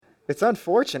It's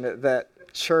unfortunate that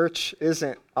church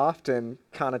isn't often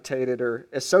connotated or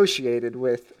associated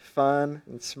with fun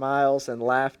and smiles and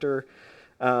laughter.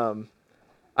 God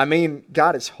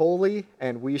is holy,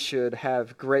 and we should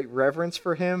have great reverence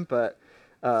for him, but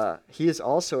he is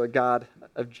also a God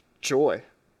of joy,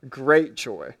 great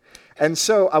joy. And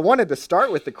so I wanted to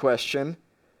start with the question,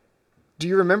 do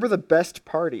you remember the best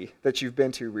party that you've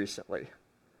been to recently?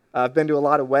 I've been to a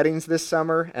lot of weddings this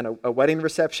summer, and a wedding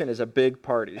reception is a big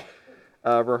party.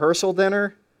 Rehearsal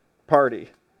dinner, party.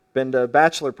 Been to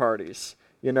bachelor parties,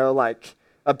 like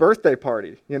a birthday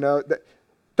party.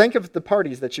 Think of the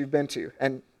parties that you've been to,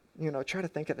 and, try to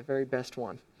think of the very best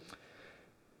one.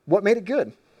 What made it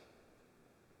good?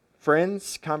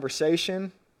 Friends,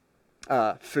 conversation,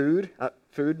 food.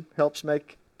 Food helps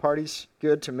make parties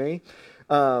good to me.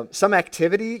 Some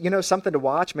activity, something to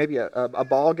watch, maybe a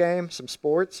ball game, some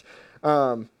sports,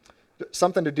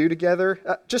 something to do together,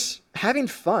 just having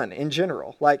fun in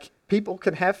general. Like, people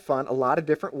can have fun a lot of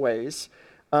different ways,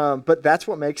 but that's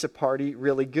what makes a party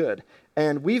really good.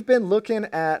 And we've been looking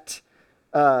at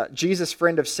Jesus,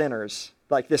 friend of sinners,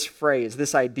 like this phrase,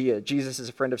 this idea, Jesus is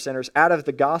a friend of sinners, out of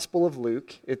the Gospel of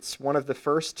Luke. It's one of the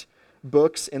first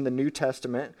books in the New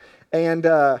Testament. And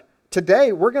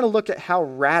today, we're going to look at how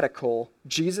radical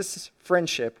Jesus'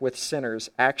 friendship with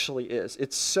sinners actually is.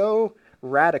 It's so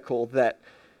radical that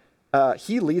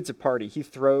he leads a party. He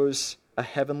throws a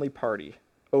heavenly party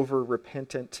over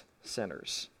repentant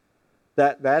sinners.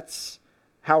 That's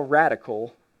how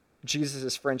radical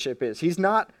Jesus' friendship is. He's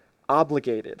not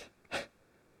obligated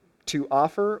to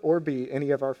offer or be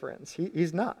any of our friends.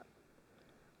 He's not.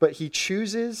 But he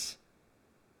chooses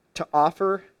to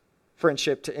offer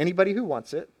friendship to anybody who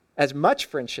wants it, as much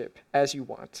friendship as you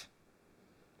want.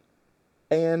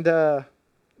 And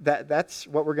that's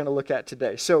what we're going to look at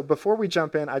today. So before we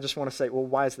jump in, I just want to say, well,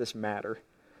 why does this matter?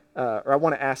 Or I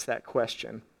want to ask that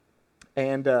question.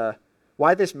 And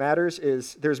why this matters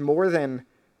is there's more than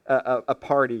a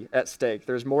party at stake.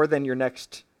 There's more than your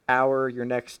next hour, your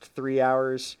next 3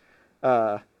 hours.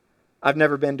 I've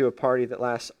never been to a party that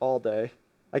lasts all day.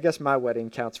 I guess my wedding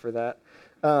counts for that.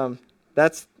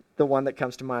 That's the one that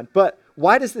comes to mind. But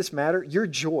why does this matter? Your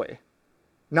joy,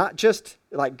 not just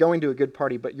like going to a good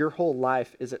party, but your whole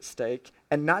life is at stake.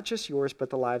 And not just yours, but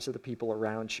the lives of the people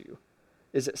around you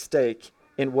is at stake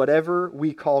in whatever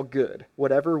we call good,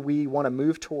 whatever we want to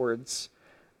move towards.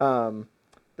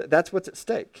 That's what's at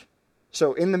stake.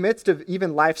 So in the midst of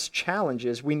even life's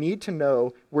challenges, we need to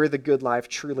know where the good life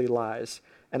truly lies.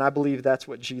 And I believe that's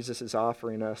what Jesus is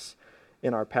offering us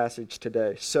in our passage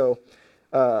today. So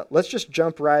let's just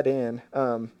jump right in.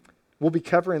 We'll be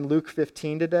covering Luke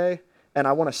 15 today, and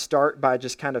I want to start by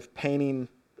just kind of painting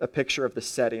a picture of the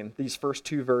setting. These first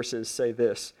 2 verses say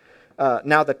this.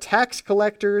 Now the tax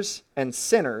collectors and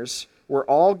sinners were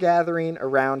all gathering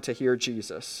around to hear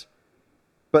Jesus.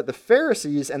 But the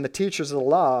Pharisees and the teachers of the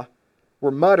law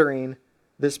were muttering,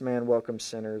 "This man welcomes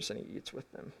sinners and he eats with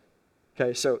them."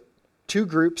 Okay, so 2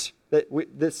 groups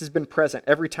this has been present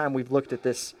every time we've looked at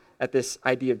this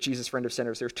idea of Jesus, friend of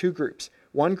sinners. There's 2 groups.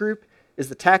 One group is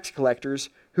the tax collectors,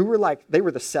 who were they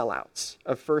were the sellouts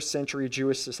of first century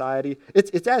Jewish society.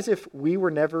 It's as if we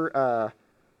were never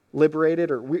liberated,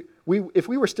 or if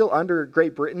we were still under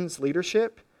Great Britain's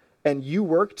leadership, and you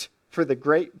worked for the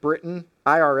Great Britain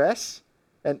IRS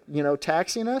and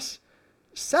taxing us,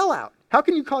 sellout. How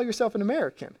can you call yourself an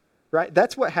American, right?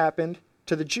 That's what happened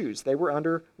to the Jews. They were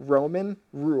under Roman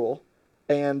rule,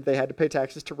 and they had to pay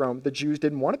taxes to Rome. The Jews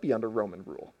didn't want to be under Roman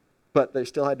rule, but they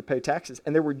still had to pay taxes.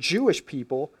 And there were Jewish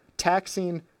people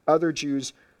taxing other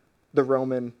Jews the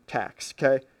Roman tax,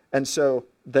 okay? And so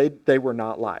they were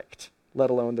not liked, let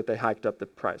alone that they hiked up the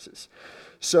prices.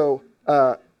 So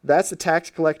that's the tax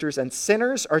collectors. And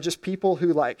sinners are just people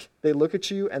who, they look at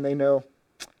you and they know,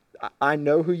 I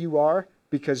know who you are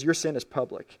because your sin is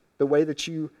public. The way that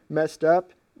you messed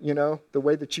up, the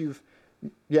way that you've,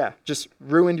 just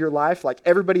ruined your life,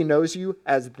 everybody knows you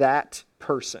as that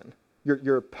person.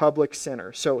 You're a public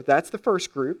sinner. So that's the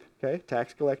first group, okay?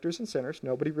 Tax collectors and sinners.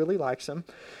 Nobody really likes them.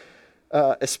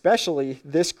 Especially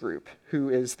this group, who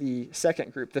is the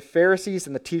second group. The Pharisees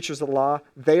and the teachers of the law,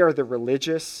 they are the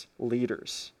religious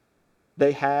leaders.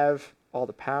 They have all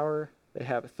the power, they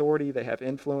have authority, they have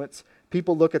influence.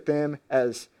 People look at them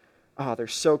as, they're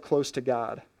so close to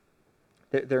God.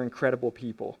 They're incredible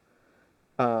people.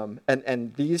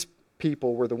 And these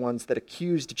people were the ones that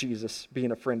accused Jesus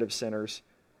being a friend of sinners.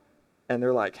 And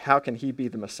they're like, how can he be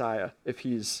the Messiah if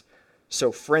he's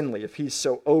so friendly, if he's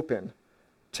so open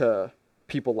to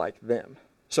people like them?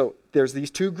 So there's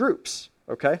these 2 groups,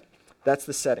 okay? That's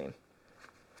the setting.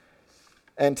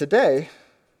 And today,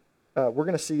 we're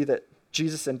going to see that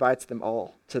Jesus invites them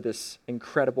all to this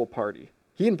incredible party.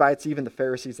 He invites even the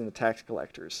Pharisees and the tax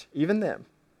collectors, even them,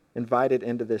 invited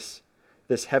into this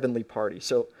heavenly party.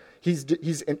 So he's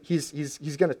going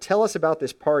to tell us about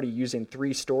this party using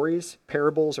 3 stories.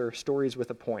 Parables are stories with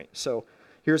a point. So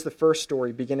here's the first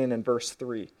story beginning in verse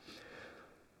 3.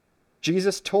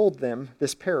 Jesus told them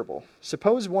this parable.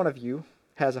 Suppose one of you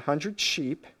has 100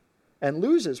 sheep and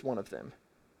loses one of them.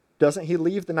 Doesn't he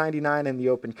leave the 99 in the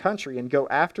open country and go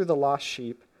after the lost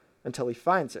sheep until he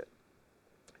finds it?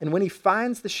 And when he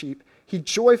finds the sheep, he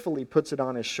joyfully puts it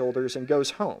on his shoulders and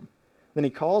goes home. Then he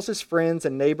calls his friends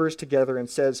and neighbors together and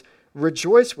says,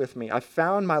 "Rejoice with me, I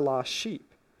found my lost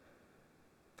sheep."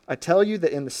 I tell you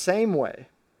that in the same way,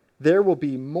 there will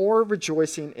be more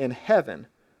rejoicing in heaven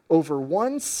over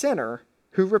one sinner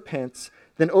who repents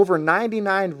than over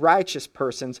 99 righteous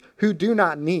persons who do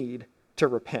not need to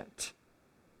repent.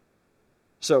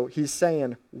 So he's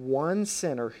saying one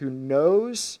sinner who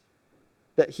knows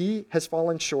that he has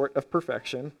fallen short of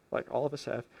perfection, like all of us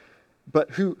have,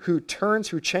 but who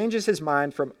changes his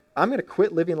mind from, I'm going to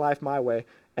quit living life my way,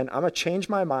 and I'm going to change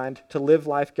my mind to live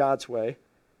life God's way.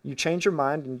 You change your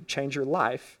mind and you change your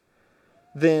life,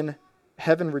 then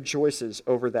heaven rejoices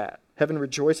over that. Heaven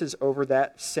rejoices over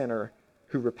that sinner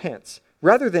who repents,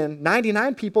 rather than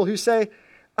 99 people who say,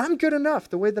 I'm good enough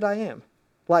the way that I am.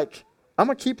 Like, I'm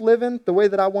going to keep living the way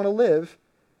that I want to live,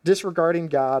 disregarding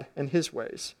God and his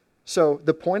ways. So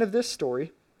the point of this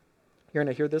story, you're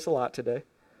going to hear this a lot today,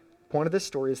 the point of this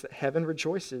story is that heaven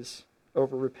rejoices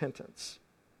over repentance.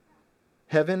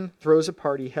 Heaven throws a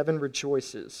party, heaven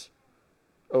rejoices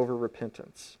over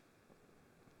repentance.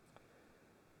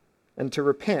 And to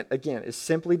repent, again, is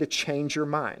simply to change your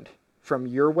mind from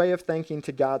your way of thinking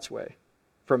to God's way,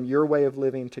 from your way of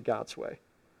living to God's way.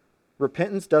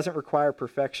 Repentance doesn't require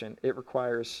perfection. It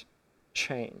requires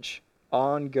change,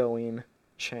 ongoing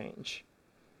change.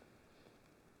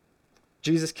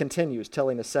 Jesus continues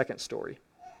telling a second story.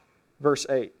 Verse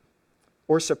 8,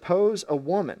 or suppose a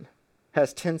woman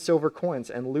has 10 silver coins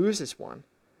and loses one.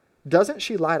 Doesn't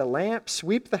she light a lamp,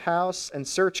 sweep the house, and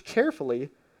search carefully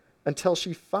until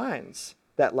she finds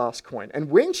that lost coin?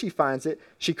 And when she finds it,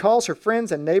 she calls her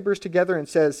friends and neighbors together and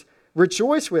says,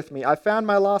 "Rejoice with me, I found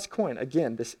my lost coin."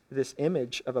 Again, this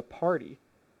image of a party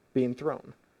being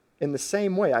thrown. In the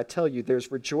same way, I tell you,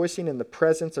 there's rejoicing in the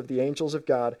presence of the angels of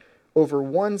God over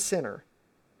one sinner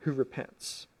who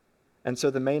repents. And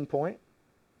so the main point,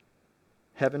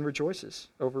 heaven rejoices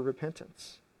over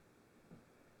repentance.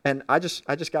 And I just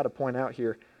got to point out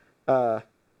here,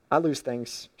 I lose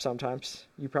things sometimes.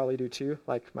 You probably do too,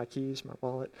 like my keys, my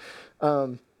wallet.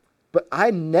 But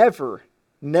I never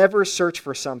search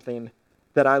for something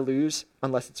that I lose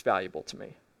unless it's valuable to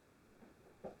me.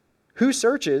 Who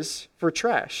searches for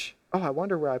trash? Oh, I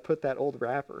wonder where I put that old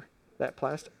wrapper, that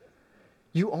plastic.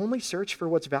 You only search for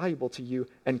what's valuable to you,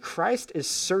 and Christ is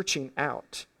searching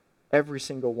out every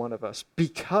single one of us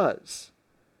because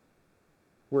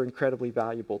we're incredibly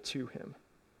valuable to him.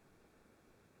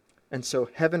 And so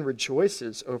heaven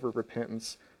rejoices over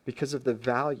repentance because of the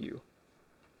value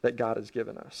that God has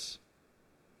given us.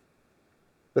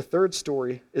 The third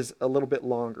story is a little bit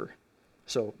longer,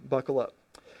 so buckle up.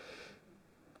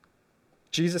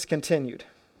 Jesus continued,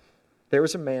 there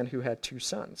was a man who had 2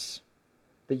 sons.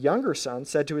 The younger son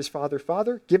said to his father,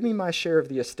 "Father, give me my share of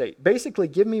the estate." Basically,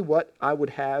 give me what I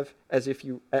would have as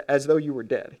though you were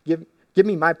dead. Give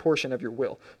me my portion of your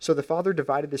will. So the father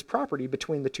divided his property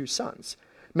between the 2 sons.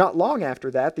 Not long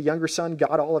after that, the younger son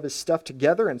got all of his stuff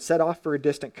together and set off for a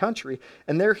distant country,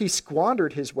 and there he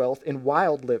squandered his wealth in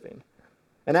wild living.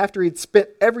 And after he'd spent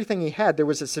everything he had, there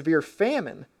was a severe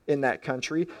famine in that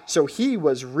country, so he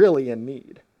was really in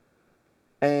need.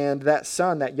 And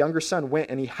that younger son,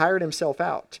 went and he hired himself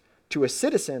out to a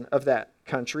citizen of that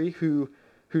country who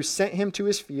sent him to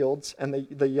his fields, and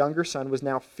the younger son was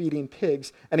now feeding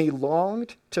pigs, and he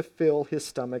longed to fill his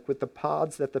stomach with the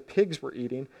pods that the pigs were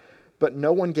eating, but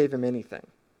no one gave him anything.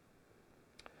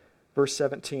 Verse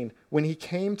 17, when he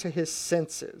came to his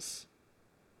senses,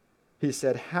 he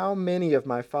said, "How many of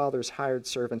my father's hired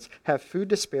servants have food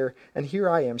to spare, and here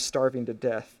I am starving to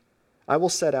death? I will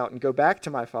set out and go back to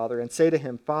my father and say to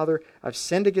him, 'Father, I've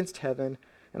sinned against heaven,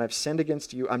 and I've sinned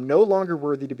against you. I'm no longer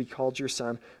worthy to be called your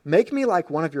son. Make me like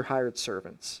one of your hired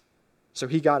servants.' So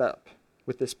he got up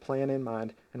with this plan in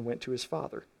mind and went to his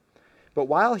father. But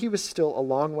while he was still a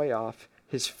long way off,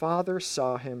 his father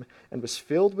saw him and was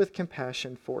filled with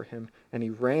compassion for him, and he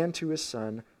ran to his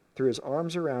son, threw his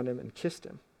arms around him, and kissed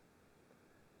him.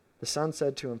 The son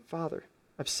said to him, 'Father,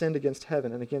 I've sinned against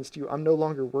heaven and against you. I'm no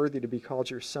longer worthy to be called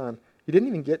your son.' He didn't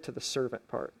even get to the servant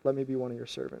part. 'Let me be one of your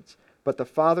servants.' But the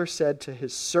father said to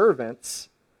his servants,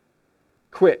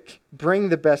 Quick, bring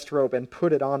the best robe and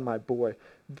put it on my boy.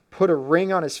 Put a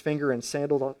ring on his finger and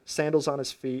sandals on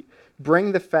his feet.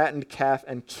 Bring the fattened calf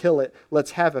and kill it.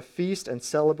 Let's have a feast and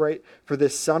celebrate. For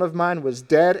this son of mine was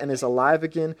dead and is alive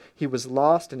again. He was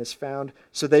lost and is found."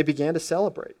 So they began to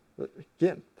celebrate.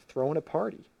 Again, throwing a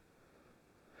party.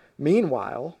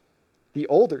 Meanwhile, the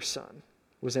older son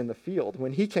was in the field.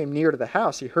 When he came near to the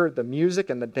house, he heard the music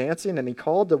and the dancing, and he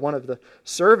called to one of the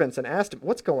servants and asked him,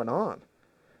 "What's going on?"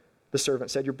 The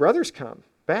servant said, "Your brother's come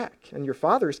back, and your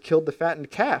father's killed the fattened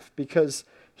calf because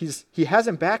he has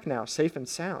him back now, safe and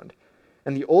sound."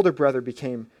 And the older brother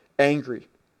became angry,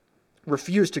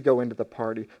 refused to go into the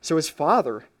party. So his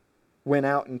father went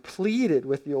out and pleaded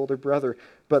with the older brother.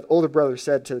 But the older brother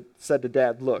said to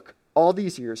Dad, "Look, all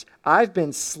these years I've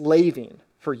been slaving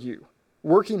for you,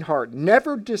 working hard,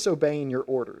 never disobeying your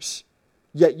orders.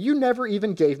 Yet you never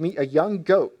even gave me a young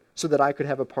goat so that I could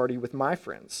have a party with my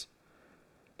friends.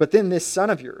 But then this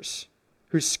son of yours,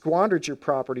 who squandered your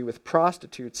property with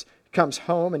prostitutes, comes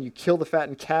home and you kill the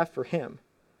fattened calf for him."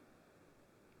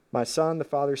 "My son," the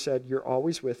father said, "you're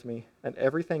always with me, and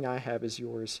everything I have is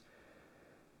yours.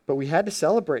 But we had to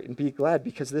celebrate and be glad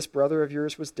because this brother of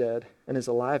yours was dead and is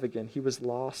alive again. He was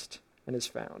lost and is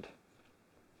found."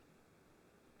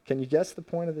 Can you guess the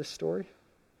point of this story?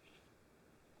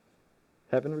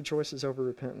 Heaven rejoices over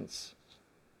repentance,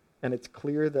 and it's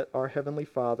clear that our Heavenly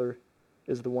Father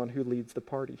is the one who leads the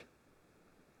party.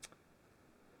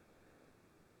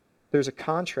 There's a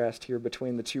contrast here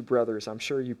between the two brothers I'm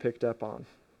sure you picked up on.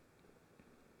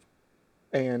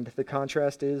 And the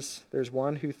contrast is there's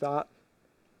one who thought,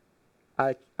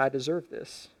 I deserve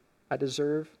this. I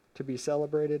deserve to be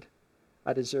celebrated.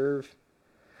 I deserve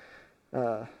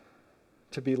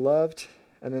to be loved.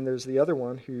 And then there's the other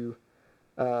one who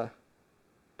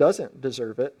doesn't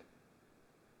deserve it.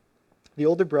 The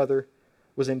older brother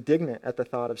was indignant at the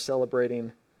thought of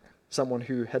celebrating someone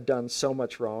who had done so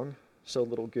much wrong, so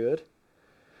little good.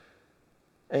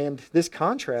 And this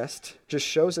contrast just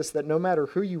shows us that no matter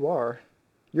who you are,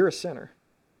 you're a sinner,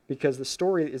 because the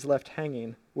story is left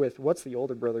hanging with what's the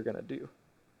older brother going to do?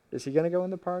 Is he going to go in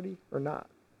the party or not?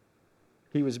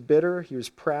 He was bitter, he was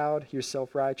proud, he was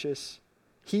self-righteous.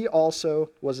 He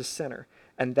also was a sinner.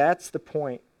 And that's the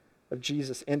point of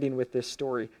Jesus ending with this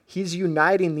story. He's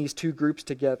uniting these two groups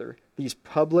together, these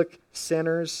public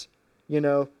sinners,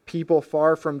 people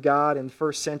far from God in the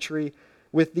first century,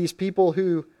 with these people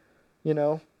who,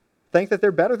 think that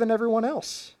they're better than everyone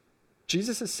else.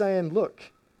 Jesus is saying,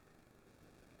 look,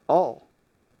 all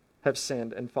have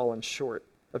sinned and fallen short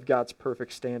of God's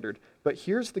perfect standard. But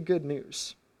here's the good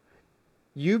news.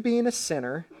 You being a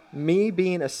sinner, me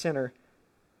being a sinner,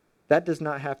 that does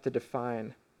not have to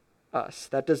define us.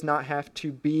 That does not have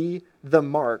to be the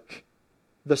mark,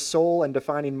 the sole and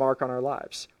defining mark on our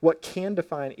lives. What can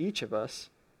define each of us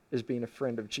is being a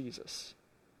friend of Jesus,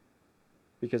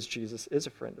 because Jesus is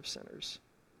a friend of sinners.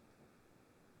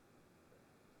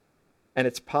 And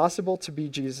it's possible to be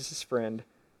Jesus' friend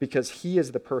because he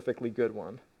is the perfectly good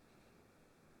one.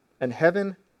 And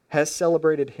heaven has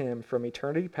celebrated him from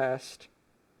eternity past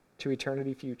to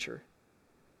eternity future.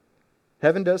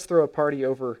 Heaven does throw a party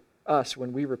over us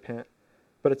when we repent,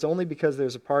 but it's only because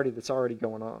there's a party that's already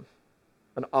going on.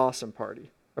 An awesome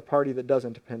party. A party that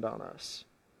doesn't depend on us.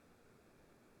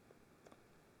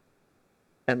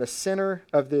 And the center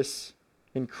of this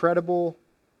incredible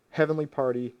heavenly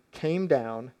party came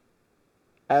down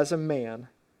as a man,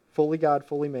 fully God,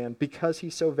 fully man, because he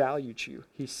so valued you.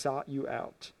 He sought you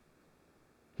out.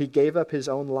 He gave up his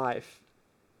own life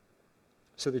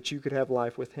so that you could have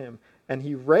life with him. And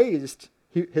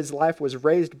his life was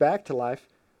raised back to life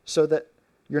so that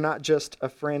you're not just a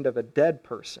friend of a dead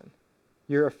person.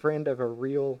 You're a friend of a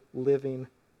real, living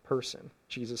person,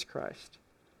 Jesus Christ.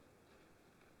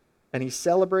 And he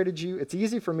celebrated you. It's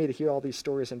easy for me to hear all these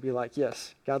stories and be like,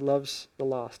 yes, God loves the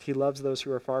lost. He loves those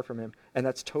who are far from him. And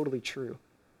that's totally true.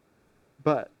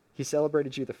 But he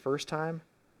celebrated you the first time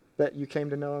that you came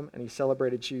to know him, and he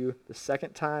celebrated you the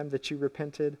second time that you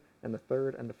repented, and the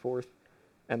third and the fourth,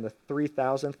 and the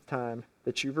 3,000th time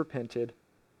that you've repented.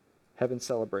 Heaven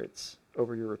celebrates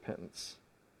over your repentance.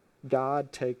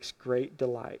 God takes great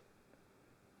delight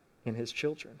in his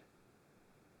children.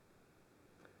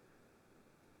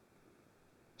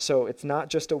 So it's not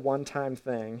just a one-time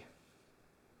thing.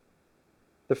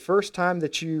 The first time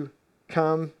that you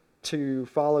come to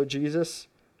follow Jesus,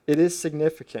 it is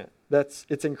significant.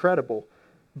 It's incredible.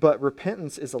 But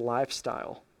repentance is a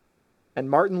lifestyle. And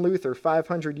Martin Luther,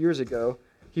 500 years ago,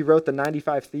 he wrote the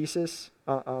 95 Thesis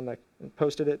and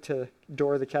posted it to the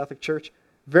door of the Catholic Church.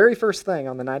 Very first thing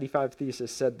on the 95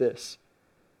 Thesis said this: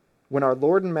 when our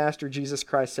Lord and Master Jesus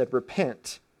Christ said,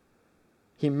 "Repent,"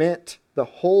 He meant the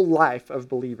whole life of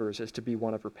believers is to be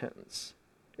one of repentance.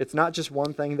 It's not just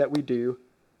one thing that we do,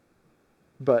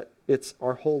 but it's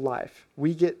our whole life.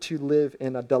 We get to live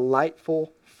in a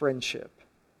delightful friendship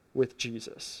with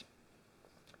Jesus.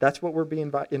 That's what we're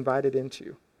being invited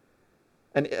into.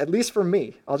 And at least for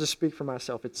me, I'll just speak for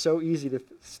myself. It's so easy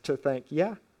to think,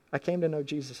 yeah, I came to know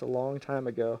Jesus a long time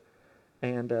ago,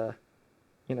 and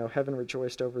heaven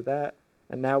rejoiced over that,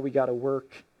 and now we got to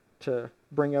work to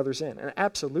bring others in. And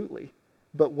absolutely.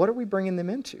 But what are we bringing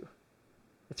them into?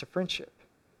 It's a friendship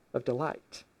of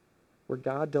delight, where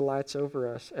God delights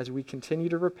over us as we continue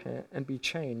to repent and be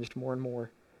changed more and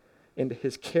more into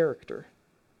his character.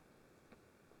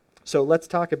 So let's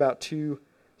talk about two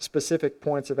specific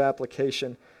points of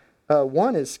application.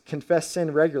 One is confess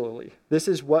sin regularly. This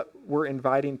is what we're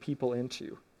inviting people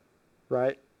into,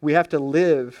 right? We have to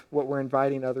live what we're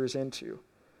inviting others into.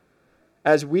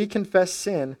 As we confess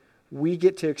sin, we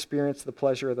get to experience the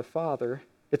pleasure of the Father.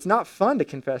 It's not fun to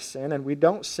confess sin, and we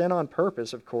don't sin on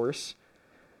purpose, of course,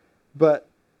 but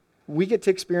we get to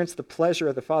experience the pleasure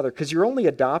of the Father, because you're only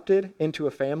adopted into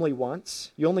a family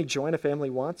once. You only join a family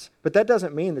once, but that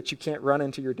doesn't mean that you can't run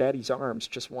into your daddy's arms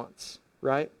just once,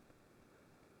 right?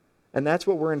 And that's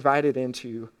what we're invited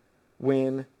into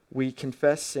when we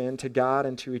confess sin to God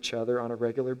and to each other on a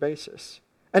regular basis.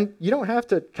 And you don't have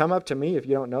to come up to me if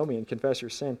you don't know me and confess your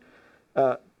sin.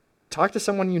 Talk to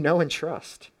someone you know and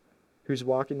trust who's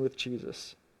walking with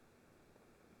Jesus.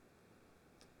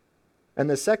 And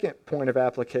the second point of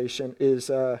application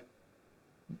is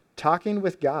talking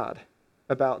with God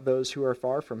about those who are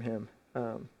far from him.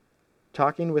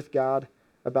 Talking with God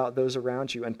about those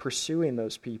around you and pursuing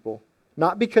those people.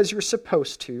 Not because you're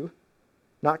supposed to,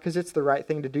 not because it's the right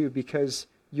thing to do, because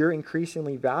you're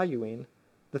increasingly valuing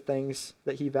the things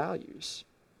that he values.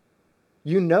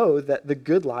 You know that the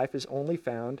good life is only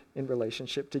found in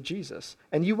relationship to Jesus.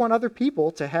 And you want other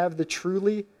people to have the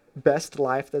truly best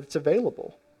life that's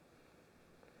available.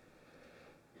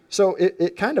 So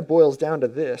it kind of boils down to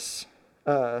this.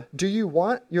 Do you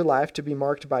want your life to be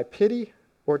marked by pity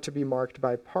or to be marked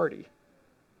by party?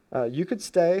 You could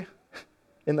stay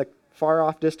in the far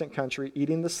off distant country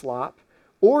eating the slop,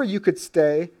 or you could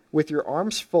stay with your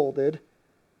arms folded,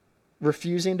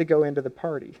 refusing to go into the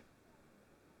party.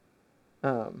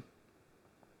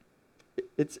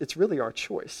 It's really our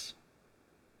choice.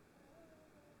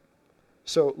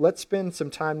 So let's spend some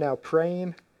time now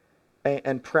praying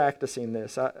and practicing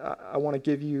this. I want to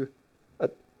give you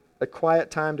a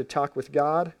quiet time to talk with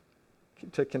God,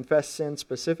 to confess sin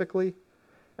specifically,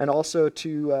 and also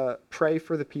to pray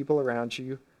for the people around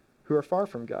you who are far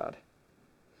from God.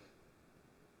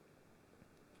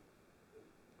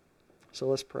 So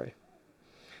let's pray.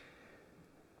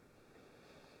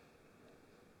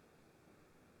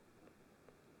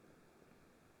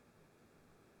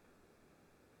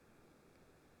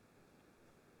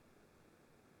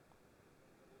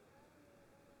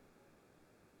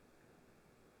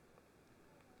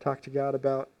 Talk to God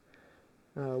about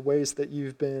ways that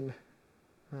you've been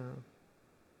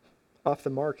off the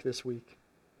mark this week.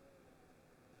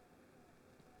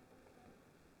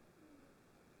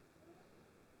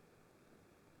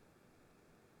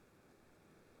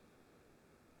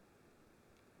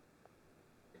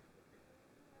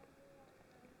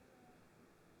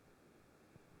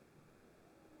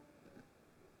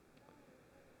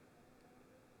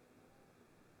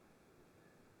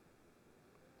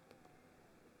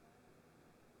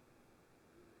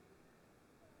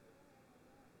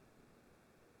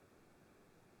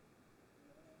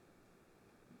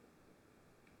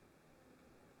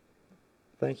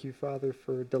 Thank you, Father,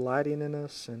 for delighting in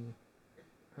us and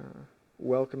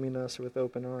welcoming us with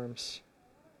open arms.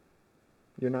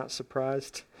 You're not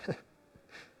surprised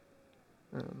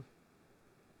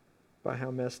by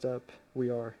how messed up we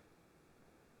are.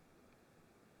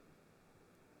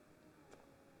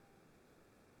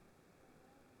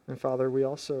 And Father, we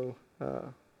also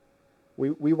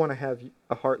we want to have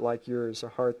a heart like yours, a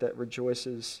heart that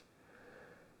rejoices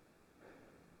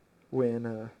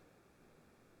when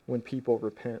people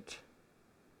repent,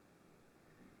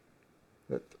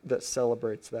 that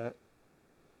celebrates that.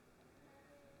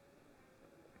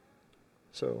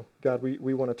 So, God,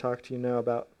 we want to talk to you now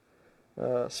about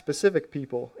specific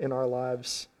people in our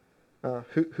lives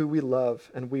who we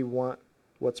love, and we want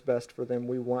what's best for them.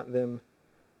 We want them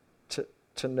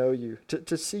to know you,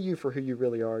 to see you for who you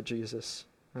really are, Jesus,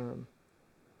 and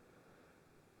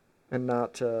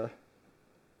not, the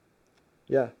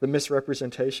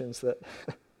misrepresentations that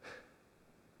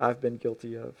I've been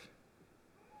guilty of.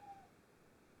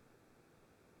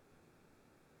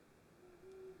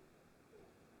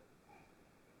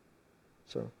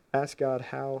 So Ask God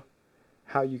how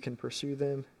you can pursue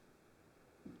them,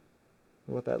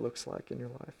 what that looks like in your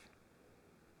life.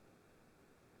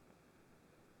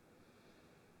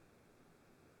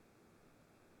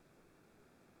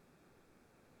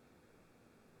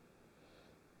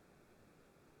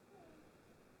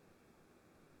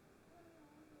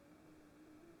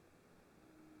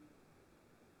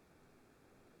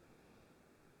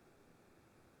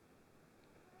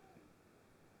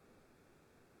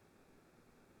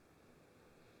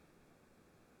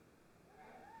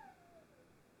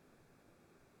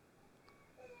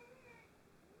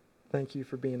 Thank you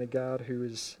for being a God who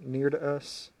is near to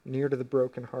us, near to the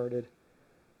brokenhearted.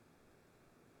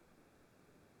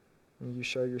 And you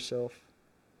show yourself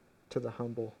to the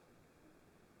humble.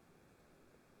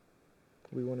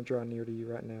 We want to draw near to you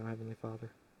right now, Heavenly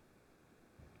Father.